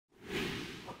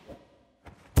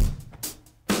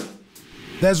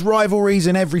There's rivalries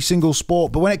in every single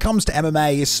sport, but when it comes to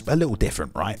MMA, it's a little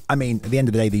different, right? I mean, at the end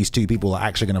of the day, these two people are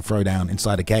actually going to throw down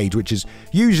inside a cage, which is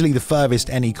usually the furthest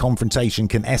any confrontation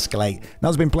can escalate. Now,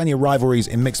 there's been plenty of rivalries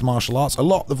in mixed martial arts. A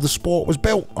lot of the sport was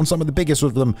built on some of the biggest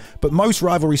of them, but most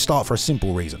rivalries start for a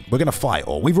simple reason. We're going to fight,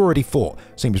 or we've already fought.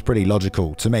 Seems pretty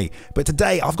logical to me. But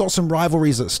today, I've got some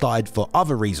rivalries that started for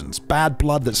other reasons. Bad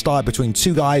blood that started between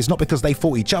two guys, not because they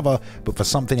fought each other, but for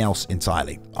something else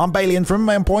entirely. I'm Balian from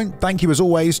MMA On Point. Thank you as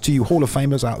always to you Hall of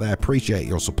Famers out there. Appreciate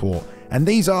your support. And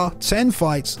these are 10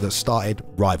 fights that started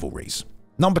rivalries.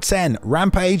 Number 10,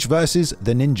 Rampage versus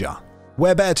the Ninja.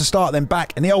 Where better to start than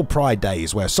back in the old Pride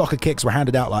days, where soccer kicks were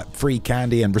handed out like free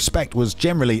candy and respect was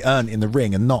generally earned in the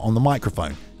ring and not on the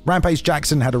microphone. Rampage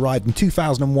Jackson had arrived in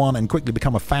 2001 and quickly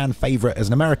become a fan favorite as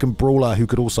an American brawler who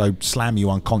could also slam you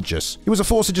unconscious. He was a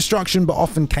force of destruction but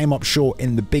often came up short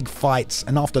in the big fights,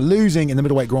 and after losing in the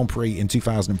middleweight Grand Prix in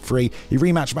 2003, he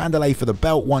rematched Vanderlei for the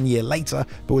belt 1 year later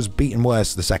but was beaten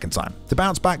worse the second time. To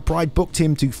bounce back, Pride booked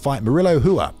him to fight Murilo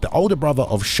Hua, the older brother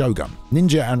of Shogun.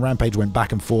 Ninja and Rampage went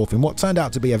back and forth in what turned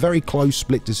out to be a very close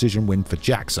split decision win for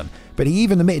Jackson, but he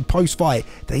even admitted post-fight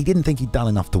that he didn't think he'd done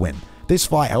enough to win. This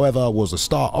fight, however, was the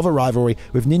start of a rivalry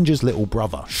with Ninja's little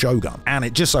brother, Shogun. And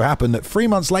it just so happened that 3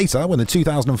 months later, when the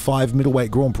 2005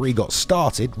 middleweight Grand Prix got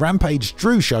started, Rampage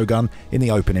drew Shogun in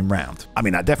the opening round. I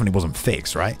mean, that definitely wasn't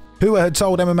fixed, right? Hua had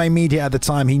told MMA media at the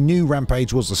time he knew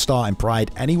Rampage was the star in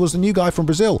Pride and he was the new guy from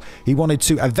Brazil. He wanted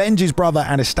to avenge his brother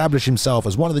and establish himself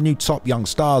as one of the new top young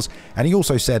stars, and he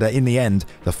also said that in the end,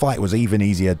 the fight was even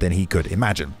easier than he could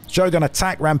imagine. Shogun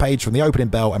attacked Rampage from the opening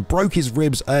bell and broke his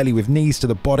ribs early with knees to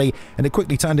the body, and it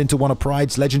quickly turned into one of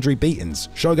Pride's legendary beatings.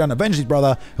 Shogun avenged his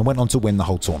brother and went on to win the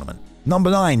whole tournament.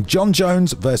 Number 9, Jon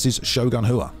Jones versus Shogun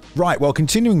Rua. Right, well,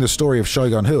 continuing the story of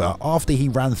Shogun Rua, after he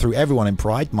ran through everyone in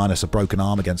Pride, minus a broken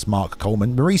arm against Mark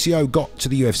Coleman, Mauricio got to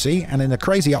the UFC and in a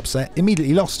crazy upset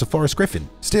immediately lost to Forrest Griffin.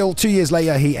 Still, 2 years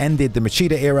later, he ended the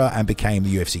Machida era and became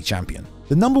the UFC champion.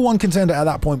 The number one contender at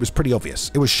that point was pretty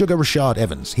obvious. It was Sugar Rashad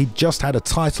Evans. He'd just had a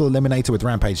title eliminator with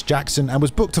Rampage Jackson and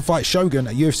was booked to fight Shogun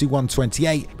at UFC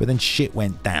 128, but then shit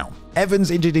went down.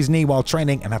 Evans injured his knee while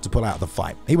training and had to pull out of the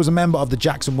fight. He was a member of the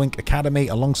Jackson Wink Academy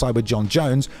alongside with Jon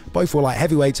Jones. Both were light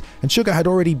heavyweights, and Sugar had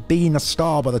already been a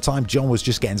star by the time Jon was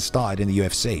just getting started in the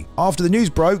UFC. After the news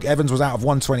broke, Evans was out of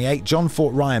 128, Jon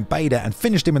fought Ryan Bader and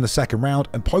finished him in the second round,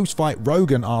 and post-fight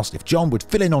Rogan asked if Jon would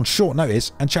fill in on short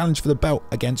notice and challenge for the belt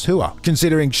against Rua.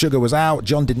 Considering Sugar was out,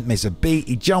 Jon didn't miss a beat.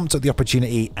 He jumped at the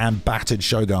opportunity and battered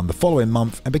Shogun the following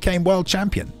month and became world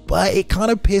champion. But it kind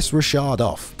of pissed Rashad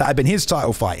off. That had been his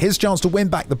title fight, his chance to win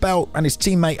back the belt, and his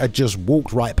teammate had just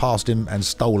walked right past him and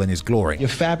stolen his glory. Your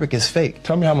fabric is fake.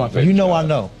 Tell me how my fabric. You know I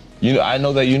know. You know, I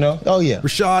know that you know? Oh, yeah.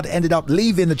 Rashad ended up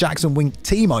leaving the Jackson Wink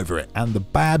team over it, and the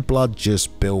bad blood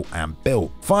just built and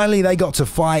built. Finally, they got to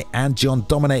fight, and Jon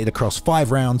dominated across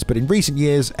 5 rounds, but in recent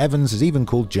years, Evans has even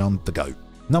called Jon the GOAT.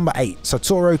 Number 8,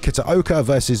 Satoru Kitaoka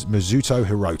versus Mizuto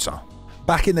Hirota.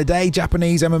 Back in the day,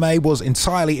 Japanese MMA was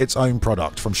entirely its own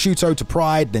product. From Shuto to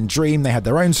Pride, then Dream, they had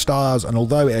their own stars, and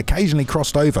although it occasionally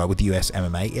crossed over with US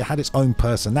MMA, it had its own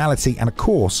personality and, of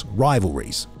course,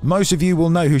 rivalries. Most of you will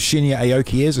know who Shinya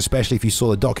Aoki is, especially if you saw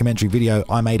the documentary video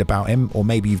I made about him, or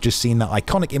maybe you've just seen that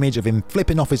iconic image of him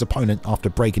flipping off his opponent after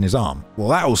breaking his arm. Well,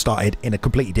 that all started in a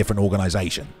completely different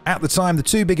organization. At the time, the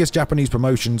two biggest Japanese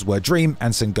promotions were Dream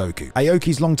and Sengoku.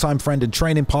 Aoki's longtime friend and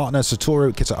training partner,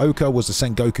 Satoru Kitaoka, was the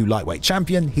Sengoku lightweight champion.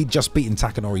 He'd just beaten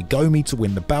Takanori Gomi to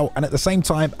win the belt, and at the same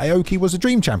time, Aoki was a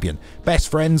Dream champion. Best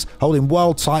friends, holding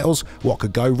world titles, what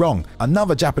could go wrong?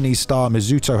 Another Japanese star,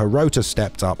 Mizuto Hirota,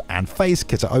 stepped up and faced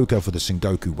Kitaoka for the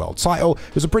Sengoku world title.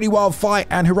 It was a pretty wild fight,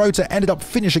 and Hirota ended up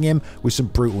finishing him with some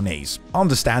brutal knees.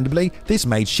 Understandably, this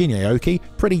made Shinya Aoki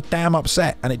pretty damn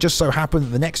upset, and it just so happened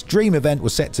that the next Dream event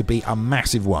was set to be a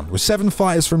massive one, with 7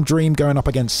 fighters from Dream going up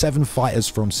against 7 fighters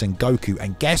from Sengoku,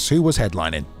 and guess who was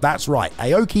headlining? That's right,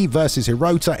 Aoki versus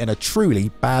Hirota in a truly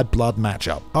bad blood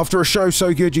matchup. After a show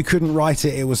so good you couldn't write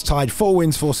it, it was tied 4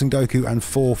 wins for Sengoku and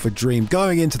 4 for Dream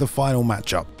going into the final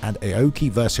matchup, and Aoki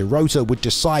versus Hirota would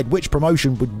decide which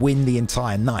promotion would win the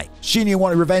entire night. Shinya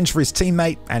wanted revenge for his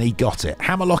teammate, and he got it,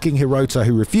 hammerlocking Hirota,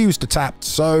 who refused to tap.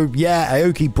 So yeah,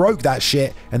 Aoki broke that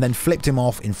shit and then flipped him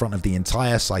off in front of the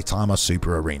entire Saitama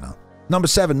Super Arena. Number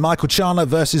 7, Michael Chandler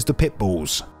versus the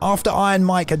Pitbulls. After Iron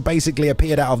Mike had basically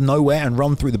appeared out of nowhere and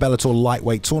run through the Bellator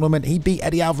lightweight tournament, he beat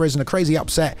Eddie Alvarez in a crazy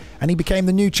upset and he became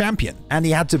the new champion. And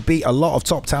he had to beat a lot of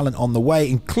top talent on the way,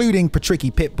 including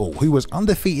Patricky Pitbull, who was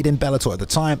undefeated in Bellator at the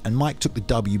time, and Mike took the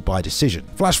W by decision.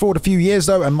 Flash forward a few years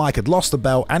though, and Mike had lost the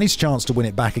belt and his chance to win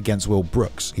it back against Will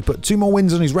Brooks. He put 2 more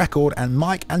wins on his record, and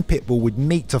Mike and Pitbull would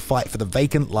meet to fight for the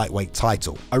vacant lightweight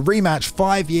title. A rematch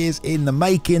 5 years in the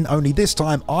making, only this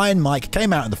time Iron Mike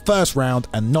came out in the first round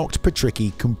and knocked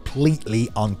Patricky completely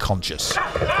unconscious.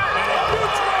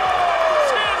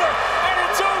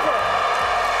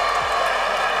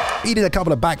 He did a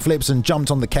couple of backflips and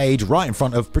jumped on the cage right in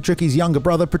front of Patricky's younger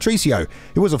brother Patricio,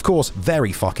 who was of course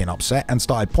very fucking upset and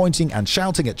started pointing and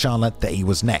shouting at Chandler that he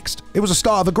was next. It was the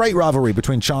start of a great rivalry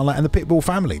between Chandler and the Pitbull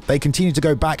family. They continued to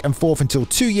go back and forth until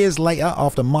 2 years later,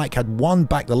 after Mike had won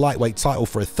back the lightweight title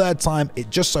for a 3rd time.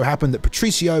 It just so happened that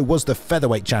Patricio was the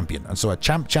featherweight champion, and so a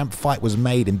champ-champ fight was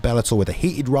made in Bellator with a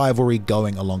heated rivalry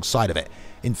going alongside of it.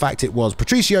 In fact, it was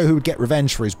Patricio who would get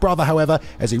revenge for his brother, however,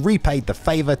 as he repaid the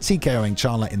favor, TKOing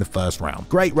Chandler in the first round.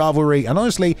 Great rivalry, and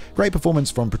honestly, great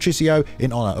performance from Patricio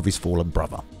in honor of his fallen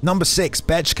brother. Number 6,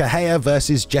 Betch Correia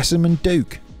versus Jessamyn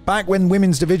Duke. Back when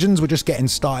women's divisions were just getting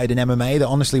started in MMA, there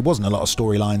honestly wasn't a lot of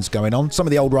storylines going on. Some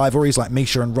of the old rivalries like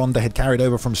Misha and Ronda had carried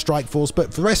over from Strikeforce,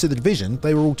 but for the rest of the division,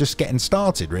 they were all just getting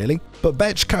started, really. But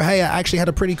Betch Correia actually had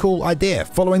a pretty cool idea.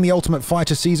 Following the Ultimate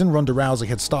Fighter season, Ronda Rousey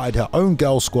had started her own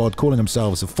girl squad, calling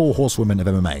themselves the 4 Horsewomen of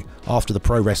MMA, after the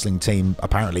pro wrestling team,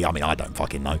 apparently. I mean, I don't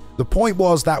fucking know. The point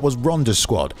was that was Ronda's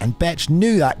squad, and Betch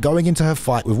knew that going into her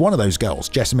fight with one of those girls,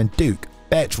 Jessamyn Duke.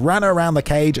 Betch ran her around the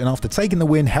cage and after taking the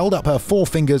win, held up her 4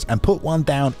 fingers and put one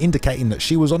down, indicating that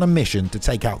she was on a mission to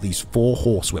take out these 4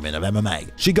 horsewomen of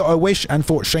MMA. She got her wish and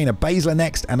fought Shayna Baszler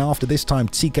next, and after this time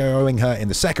TKOing her in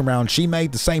the 2nd round, she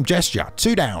made the same gesture,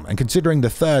 2 down, and considering the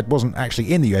 3rd wasn't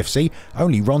actually in the UFC,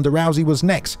 only Ronda Rousey was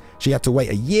next. She had to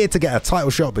wait a year to get a title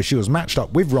shot, but she was matched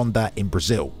up with Ronda in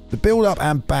Brazil. The build-up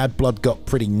and bad blood got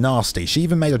pretty nasty. She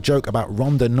even made a joke about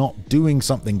Ronda not doing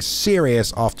something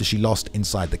serious after she lost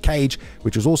inside the cage,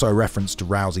 which was also a reference to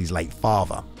Rousey's late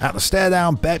father. At the stare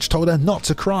down, Betch told her not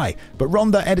to cry, but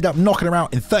Ronda ended up knocking her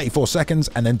out in 34 seconds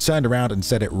and then turned around and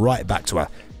said it right back to her.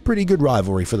 Pretty good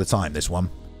rivalry for the time, this one.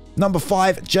 Number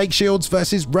 5, Jake Shields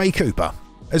versus Ray Cooper.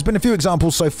 There's been a few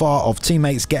examples so far of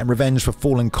teammates getting revenge for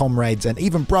fallen comrades and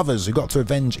even brothers who got to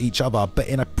avenge each other, but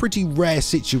in a pretty rare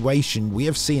situation, we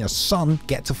have seen a son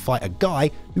get to fight a guy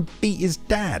who beat his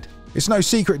dad. It's no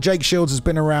secret Jake Shields has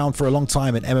been around for a long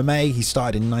time in MMA. He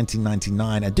started in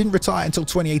 1999 and didn't retire until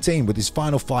 2018 with his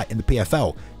final fight in the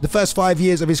PFL. The first 5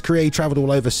 years of his career, he traveled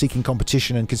all over seeking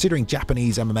competition, and considering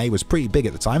Japanese MMA was pretty big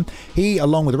at the time, he,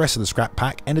 along with the rest of the scrap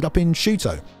pack, ended up in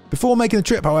Shuto. Before making the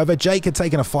trip, however, Jake had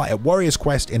taken a fight at Warriors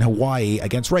Quest in Hawaii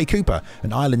against Ray Cooper,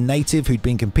 an island native who'd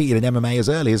been competing in MMA as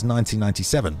early as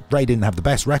 1997. Ray didn't have the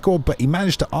best record, but he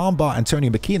managed to armbar Antonio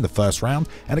McKee in the first round,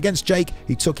 and against Jake,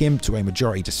 he took him to a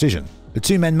majority decision. The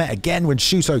two men met again when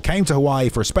Shuto came to Hawaii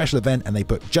for a special event, and they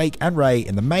put Jake and Ray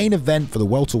in the main event for the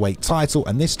welterweight title,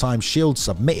 and this time Shields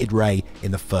submitted Ray in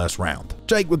the first round.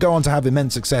 Jake would go on to have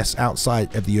immense success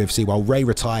outside of the UFC, while Ray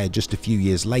retired just a few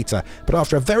years later, but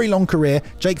after a very long career,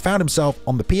 Jake found himself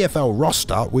on the PFL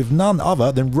roster with none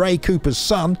other than Ray Cooper's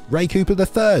son, Ray Cooper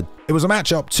III. It was a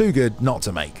matchup too good not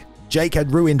to make. Jake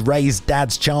had ruined Ray's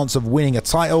dad's chance of winning a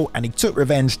title, and he took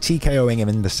revenge, TKOing him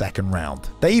in the second round.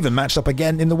 They even matched up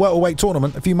again in the welterweight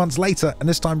tournament a few months later, and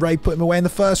this time Ray put him away in the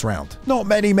first round. Not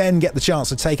many men get the chance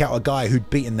to take out a guy who'd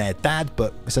beaten their dad,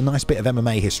 but it's a nice bit of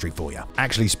MMA history for you.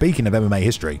 Actually, speaking of MMA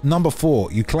history, number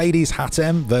 4, Euclides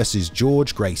Hatem versus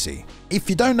George Gracie. If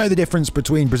you don't know the difference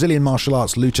between Brazilian martial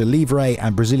arts lucha livre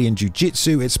and Brazilian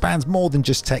jiu-jitsu, it spans more than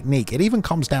just technique. It even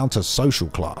comes down to social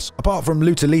class. Apart from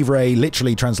lucha livre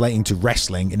literally translating to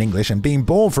wrestling in English and being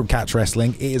born from catch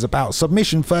wrestling, it is about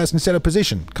submission first instead of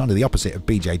position, kind of the opposite of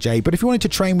BJJ. But if you wanted to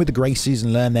train with the Gracies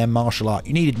and learn their martial art,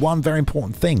 you needed one very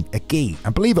important thing, a gi.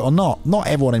 And believe it or not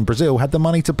everyone in Brazil had the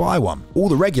money to buy one. All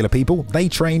the regular people, they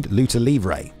trained lucha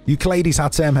livre. Euclides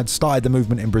Hatem had started the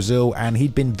movement in Brazil, and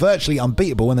he'd been virtually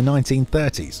unbeatable in the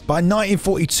 1930s. By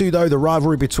 1942 though, the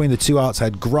rivalry between the two arts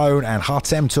had grown, and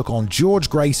Hatem took on George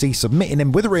Gracie, submitting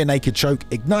him with a rear naked choke,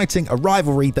 igniting a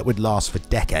rivalry that would last for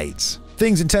decades.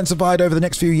 Things intensified over the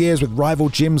next few years, with rival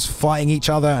gyms fighting each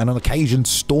other and on occasion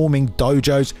storming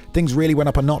dojos. Things really went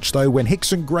up a notch though when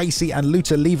Rickson Gracie and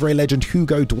lucha livre legend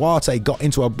Hugo Duarte got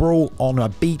into a brawl on a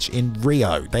beach in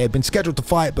Rio. They had been scheduled to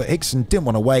fight, but Rickson didn't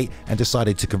want to wait and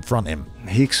decided to confront him.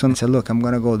 Rickson said, look, I'm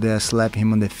going to go there, slap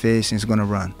him on the face, and he's going to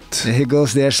run. And he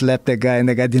goes there, slap the guy, and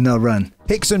the guy did not run.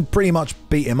 Rickson pretty much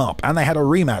beat him up, and they had a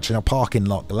rematch in a parking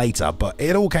lot later, but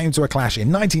it all came to a clash in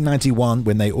 1991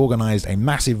 when they organized a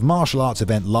massive martial arts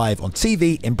event live on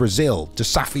TV in Brazil,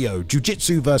 Desafio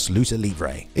Jiu-Jitsu vs Luta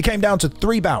Livre. It came down to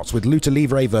 3 bouts with Luta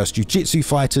Livre vs Jiu-Jitsu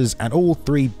fighters, and all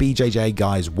 3 BJJ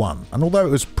guys won. And although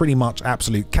it was pretty much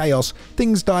absolute chaos,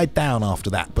 things died down after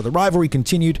that, but the rivalry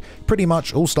continued, pretty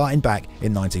much all starting back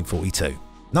in 1942.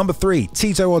 Number 3,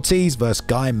 Tito Ortiz vs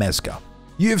Guy Mezger.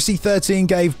 UFC 13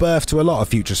 gave birth to a lot of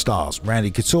future stars. Randy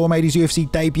Couture made his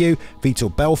UFC debut,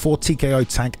 Vitor Belfort TKO'd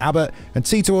Tank Abbott, and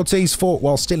Tito Ortiz fought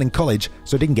while still in college,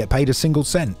 so didn't get paid a single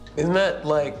cent. Isn't that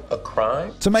like a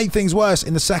crime? To make things worse,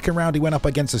 in the second round he went up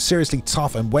against a seriously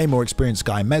tough and way more experienced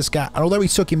Guy Mezger, and although he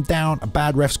took him down, a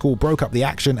bad ref's call broke up the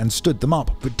action and stood them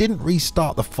up, but didn't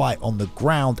restart the fight on the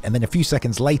ground, and then a few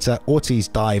seconds later, Ortiz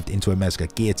dived into a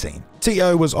Mezger guillotine.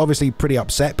 Tito was obviously pretty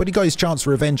upset, but he got his chance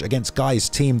for revenge against Guy's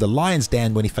team, the Lions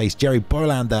Den, when he faced Jerry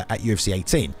Bolander at UFC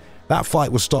 18. That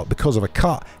fight was stopped because of a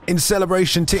cut. In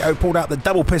celebration, Tito pulled out the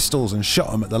double pistols and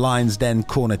shot him at the Lions Den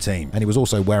corner team, and he was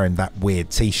also wearing that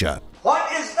weird t-shirt.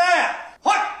 What is that?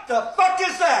 What the fuck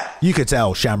is that? You could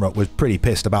tell Shamrock was pretty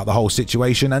pissed about the whole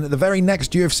situation, and at the very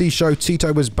next UFC show,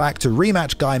 Tito was back to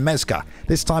rematch Guy Mezger.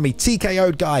 This time he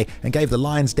TKO'd Guy and gave the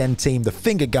Lions Den team the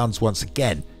finger guns once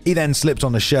again. He then slipped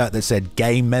on a shirt that said,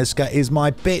 "Game Mezger is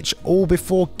my bitch," all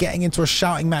before getting into a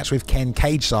shouting match with Ken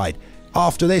Cageside.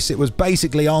 After this, it was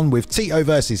basically on with Tito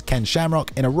versus Ken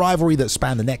Shamrock in a rivalry that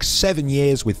spanned the next 7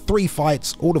 years with 3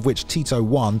 fights, all of which Tito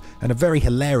won, and a very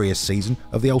hilarious season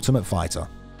of The Ultimate Fighter.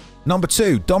 Number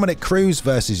 2, Dominic Cruz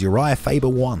versus Uriah Faber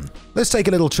 1. Let's take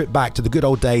a little trip back to the good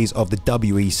old days of the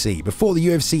WEC. Before the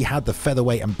UFC had the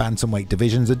featherweight and bantamweight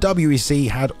divisions, the WEC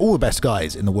had all the best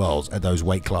guys in the world at those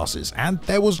weight classes, and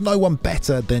there was no one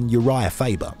better than Uriah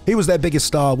Faber. He was their biggest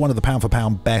star, one of the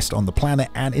pound-for-pound best on the planet,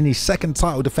 and in his second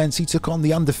title defense he took on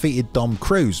the undefeated Dom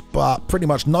Cruz, but pretty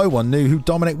much no one knew who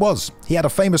Dominic was. He had a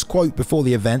famous quote before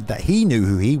the event that he knew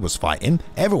who he was fighting.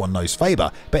 Everyone knows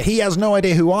Faber, but he has no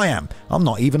idea who I am. I'm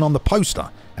not even on the poster.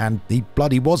 And he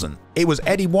bloody wasn't. It was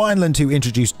Eddie Wineland who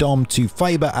introduced Dom to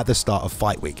Faber at the start of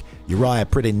Fight Week. Uriah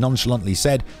pretty nonchalantly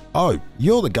said, "Oh,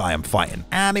 you're the guy I'm fighting."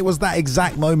 And it was that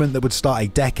exact moment that would start a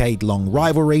decade-long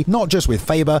rivalry, not just with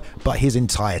Faber, but his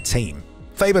entire team.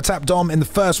 Faber tapped Dom in the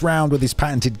first round with his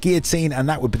patented guillotine, and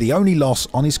that would be the only loss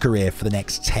on his career for the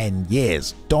next 10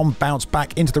 years. Dom bounced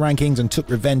back into the rankings and took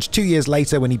revenge 2 years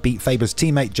later when he beat Faber's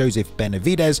teammate Joseph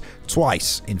Benavidez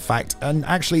twice, in fact. And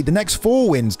actually, the next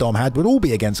 4 wins Dom had would all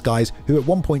be against guys who at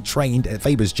one point trained at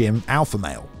Faber's gym, Alpha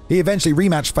Male. He eventually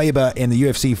rematched Faber in the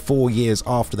UFC 4 years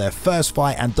after their first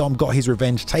fight, and Dom got his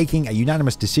revenge, taking a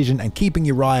unanimous decision and keeping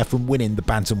Uriah from winning the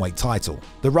bantamweight title.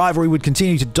 The rivalry would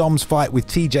continue to Dom's fight with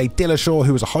TJ Dillashaw,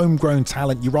 who was a homegrown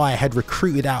talent Uriah had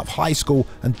recruited out of high school,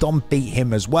 and Dom beat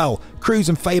him as well. Cruz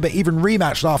and Faber even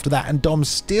rematched after that, and Dom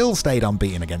still stayed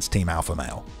unbeaten against Team Alpha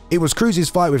Male. It was Cruz's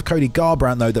fight with Cody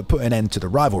Garbrandt though that put an end to the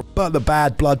rivalry, but the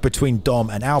bad blood between Dom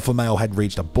and Alpha Male had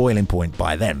reached a boiling point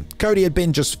by then. Cody had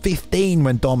been just 15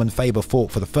 when Dom and Faber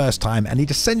fought for the first time, and he'd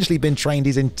essentially been trained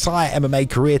his entire MMA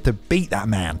career to beat that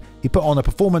man. He put on a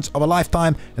performance of a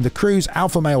lifetime, and the Cruz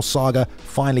Alpha Male saga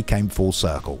finally came full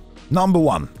circle. Number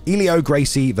 1, Helio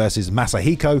Gracie versus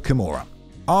Masahiko Kimura.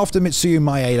 After Mitsuyo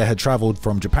Maeda had traveled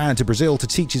from Japan to Brazil to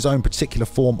teach his own particular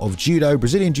form of judo,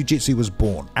 Brazilian Jiu-Jitsu was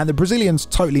born, and the Brazilians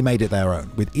totally made it their own,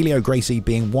 with Helio Gracie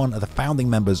being one of the founding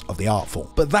members of the art form.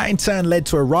 But that in turn led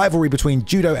to a rivalry between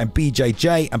judo and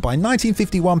BJJ, and by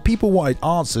 1951 people wanted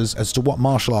answers as to what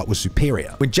martial art was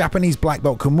superior. When Japanese black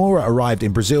belt Kimura arrived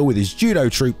in Brazil with his judo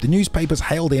troupe, the newspapers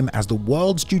hailed him as the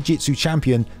world's jiu-jitsu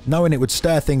champion, knowing it would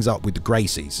stir things up with the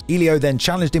Gracies. Helio then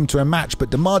challenged him to a match,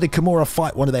 but demanded Kimura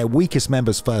fight one of their weakest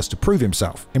members first to prove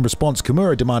himself. In response,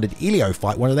 Kimura demanded Helio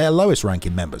fight one of their lowest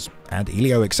ranking members, and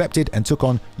Helio accepted and took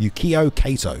on Yukio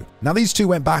Kato. Now these two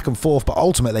went back and forth, but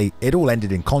ultimately it all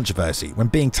ended in controversy when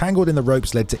being tangled in the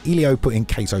ropes led to Helio putting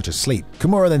Kato to sleep.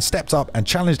 Kimura then stepped up and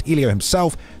challenged Helio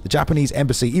himself. The Japanese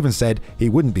embassy even said he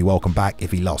wouldn't be welcome back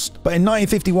if he lost. But in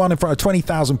 1951, in front of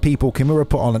 20,000 people, Kimura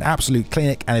put on an absolute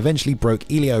clinic and eventually broke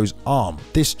Helio's arm.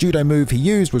 This judo move he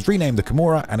used was renamed the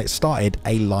Kimura, and it started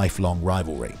a lifelong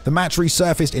rivalry. The match resurfaced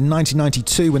surfaced in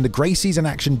 1992 when the Gracies in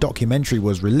Action documentary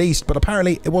was released, but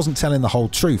apparently it wasn't telling the whole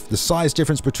truth. The size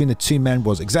difference between the two men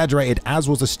was exaggerated, as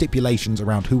was the stipulations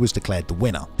around who was declared the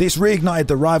winner. This reignited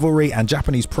the rivalry, and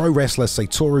Japanese pro wrestler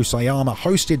Satoru Sayama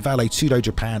hosted Vale Tudo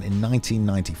Japan in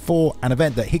 1994, an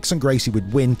event that Rickson Gracie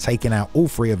would win, taking out all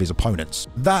three of his opponents.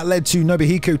 That led to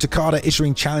Nobuhiko Takada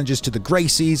issuing challenges to the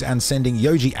Gracies and sending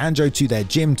Yoji Anjo to their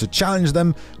gym to challenge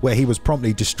them, where he was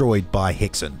promptly destroyed by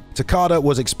Rickson. Takada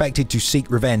was expected to seek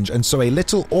revenge, and so a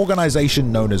little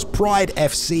organization known as Pride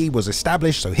FC was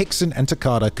established so Rickson and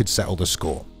Takada could settle the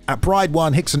score. At Pride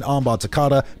 1, Rickson armbarred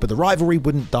Takada, but the rivalry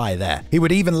wouldn't die there. He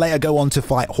would even later go on to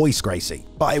fight Royce Gracie.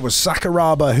 But it was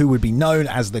Sakuraba who would be known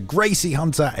as the Gracie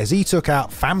Hunter, as he took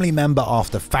out family member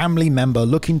after family member,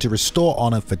 looking to restore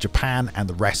honor for Japan and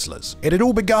the wrestlers. It had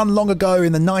all begun long ago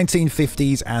in the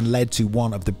 1950s and led to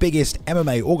one of the biggest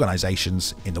MMA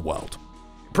organizations in the world.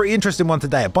 Pretty interesting one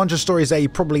today. A bunch of stories there you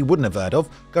probably wouldn't have heard of.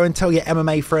 Go and tell your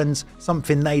MMA friends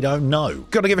something they don't know.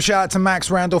 Gotta give a shout out to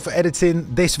Max Randall for editing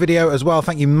this video as well.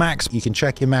 Thank you, Max. You can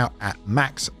check him out at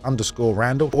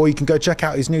Max_Randall, or you can go check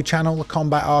out his new channel, The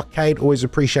Combat Arcade. Always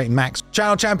appreciate Max.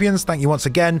 Channel champions, thank you once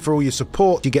again for all your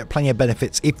support. You get plenty of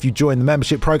benefits if you join the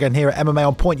membership program here at MMA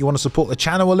On Point. You want to support the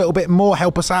channel a little bit more,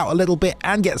 help us out a little bit,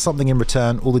 and get something in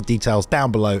return. All the details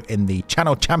down below in the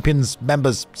channel champions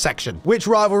members section. Which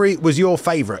rivalry was your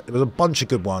favorite? There was a bunch of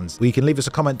good ones. You can leave us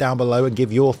a comment down below and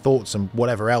give your thoughts and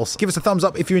whatever else. Give us a thumbs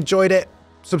up if you enjoyed it.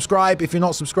 Subscribe if you're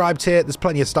not subscribed here. There's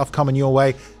plenty of stuff coming your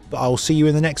way, but I'll see you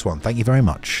in the next one. Thank you very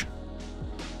much.